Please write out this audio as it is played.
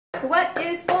so what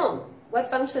is form?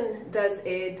 What function does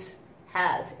it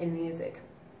have in music?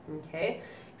 Okay,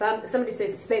 if somebody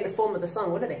says explain the form of the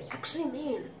song, what do they actually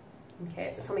mean?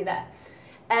 Okay, so tell me that.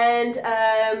 And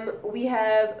we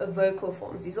have vocal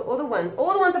forms. These are all the ones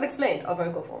I've explained are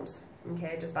vocal forms.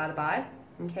 Okay, just by the by.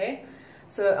 Okay,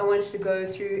 so I want you to go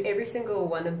through every single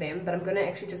one of them, but I'm going to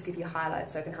actually just give you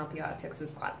highlights so I can help you out here because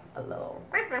it's quite a little.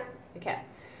 Okay,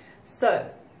 so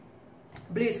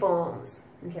blues forms.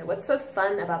 Okay, what's so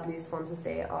fun about blues forms is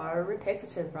they are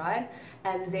repetitive, right?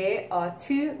 And there are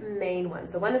two main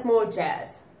ones. So one is more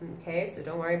jazz. Okay, so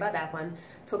don't worry about that one.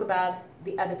 Talk about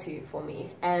the other two for me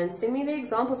and send me the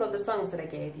examples of the songs that I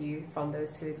gave you from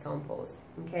those two examples.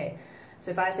 Okay,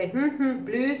 so if I say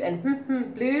blues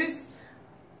and blues,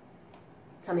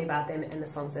 tell me about them and the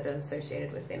songs that are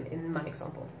associated with them in my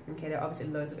example. Okay, there are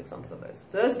obviously loads of examples of those.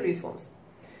 So those blues forms.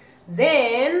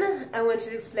 Then I want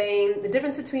you to explain the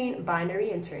difference between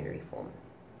binary and ternary form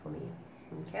for me.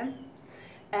 Okay.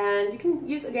 And you can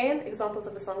use, again, examples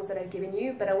of the songs that I've given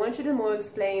you, but I want you to more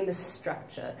explain the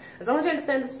structure. As long as you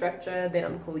understand the structure, then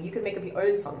I'm cool. You can make up your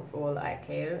own song for all I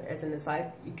care, as in it's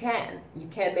like, you can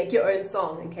make your own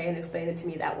song, okay, and explain it to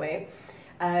me that way.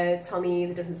 Tell me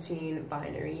the difference between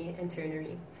binary and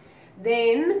ternary.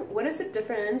 Then, what is the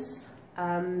difference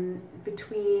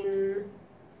between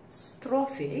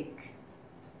strophic,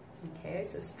 okay,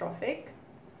 so strophic,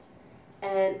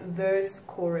 and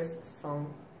verse-chorus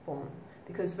song form?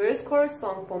 Because verse-chorus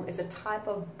song form is a type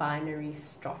of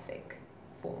binary-strophic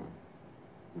form.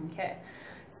 Okay,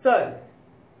 so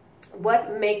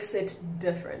what makes it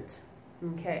different?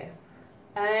 Okay,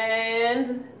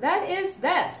 and that is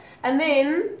that. And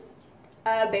then,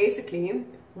 basically,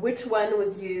 which one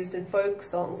was used in folk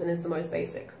songs and is the most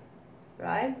basic,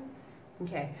 right?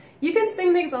 Okay, you can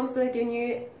sing the examples that I've given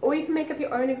you, or you can make up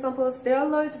your own examples. There are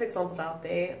loads of examples out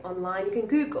there online. You can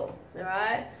Google, all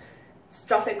right?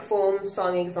 Strophic form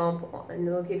song example, and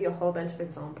it'll give you a whole bunch of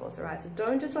examples, all right? So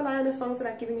don't just rely on the songs that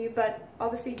I've given you, but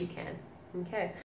obviously you can, okay?